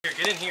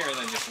Get in here and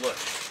then just look.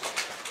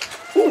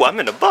 Ooh, I'm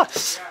in a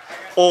bus.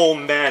 Oh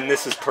man,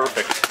 this is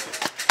perfect.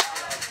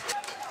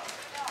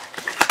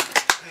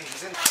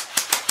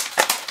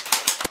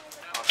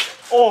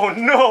 Oh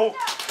no!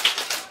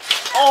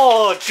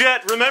 Oh,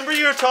 Jet, remember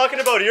you were talking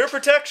about ear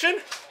protection?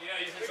 Yeah,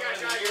 you said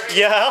something in the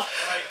ear. Yeah.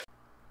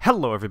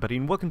 Hello everybody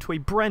and welcome to a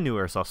brand new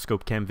Airsoft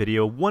Scoepcam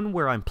video, one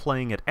where I'm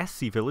playing at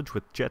SC Village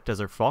with Jet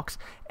Desert Fox,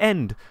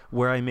 and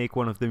where I make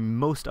one of the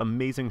most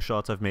amazing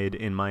shots I've made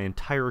in my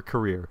entire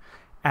career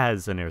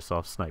as an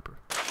Airsoft sniper.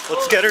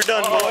 Let's get her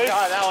done, boys! Oh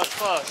god, that was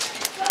close.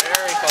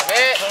 Very close.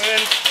 Hit! Come in.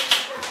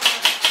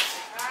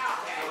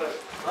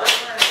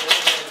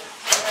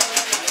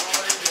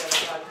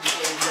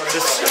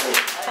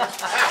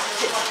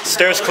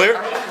 Stairs clear?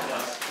 Are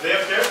they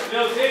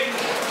upstairs?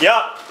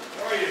 Yeah.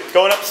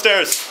 Going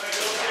upstairs.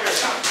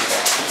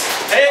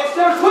 Hey!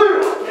 Upstairs clear!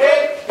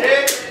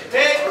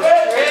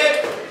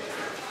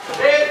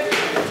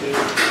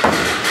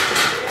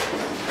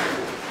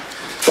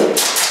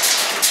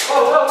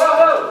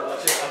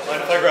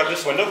 Mind if I grab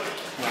this window?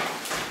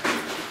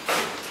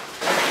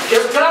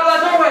 Get out of that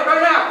doorway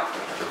right now!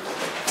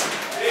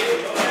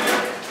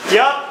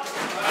 Yeah.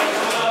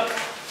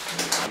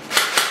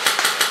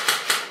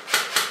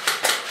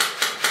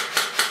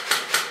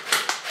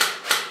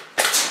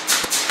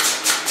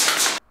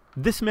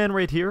 This man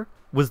right here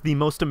was the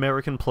most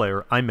American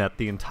player I met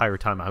the entire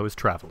time I was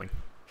traveling.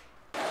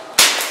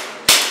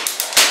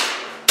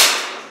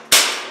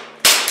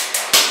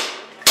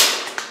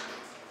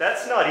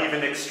 That's not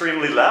even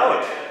extremely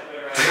loud.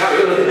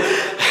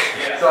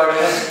 Sorry,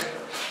 man.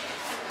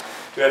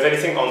 Do you have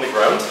anything on the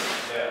ground?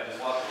 Yeah, just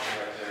walk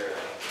right there.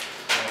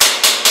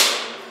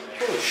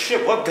 Holy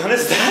shit, what gun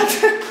is that?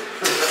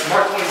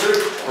 Mark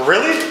 23.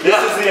 Really? This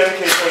is the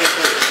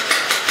MK23.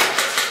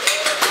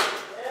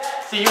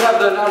 See, you have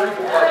the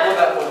non-recoil part. Pull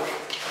that one.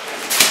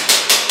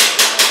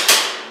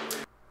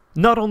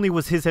 Not only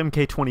was his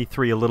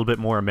MK23 a little bit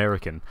more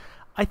American,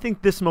 I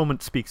think this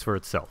moment speaks for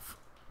itself.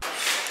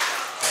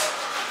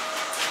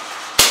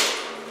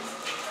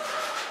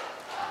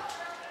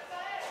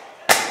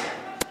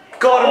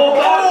 Got him!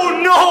 Oh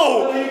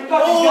no!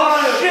 Oh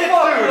shit, dude!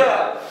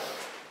 Yeah.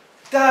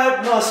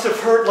 That must have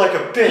hurt like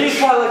a bitch. He's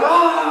probably like,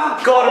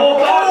 ah! Got him!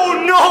 Oh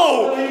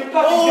no!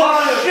 Oh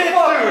shit, dude!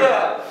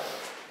 Yeah.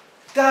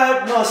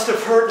 That must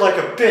have hurt like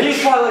a bitch.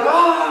 He's probably like,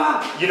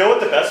 ah! You know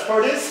what the best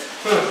part is?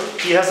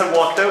 He hasn't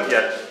walked out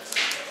yet.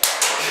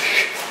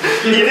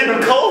 He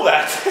didn't call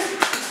that.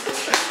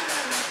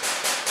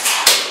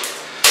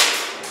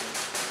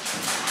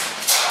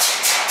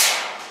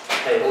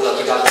 Hey, hold up,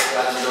 we got this.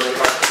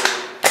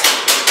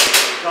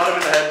 Got him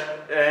in the head,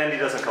 and he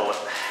doesn't call it.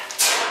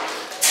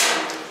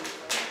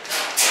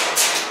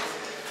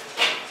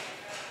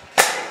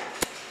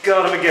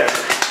 Got him again.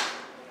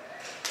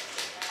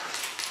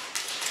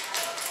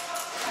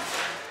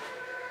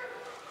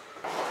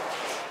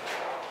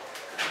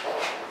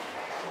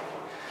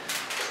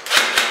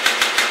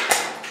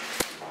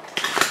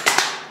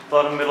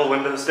 Bottom middle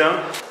windows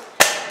down.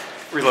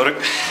 Reloading.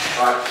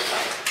 Alright.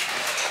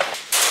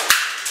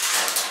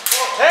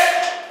 Hey!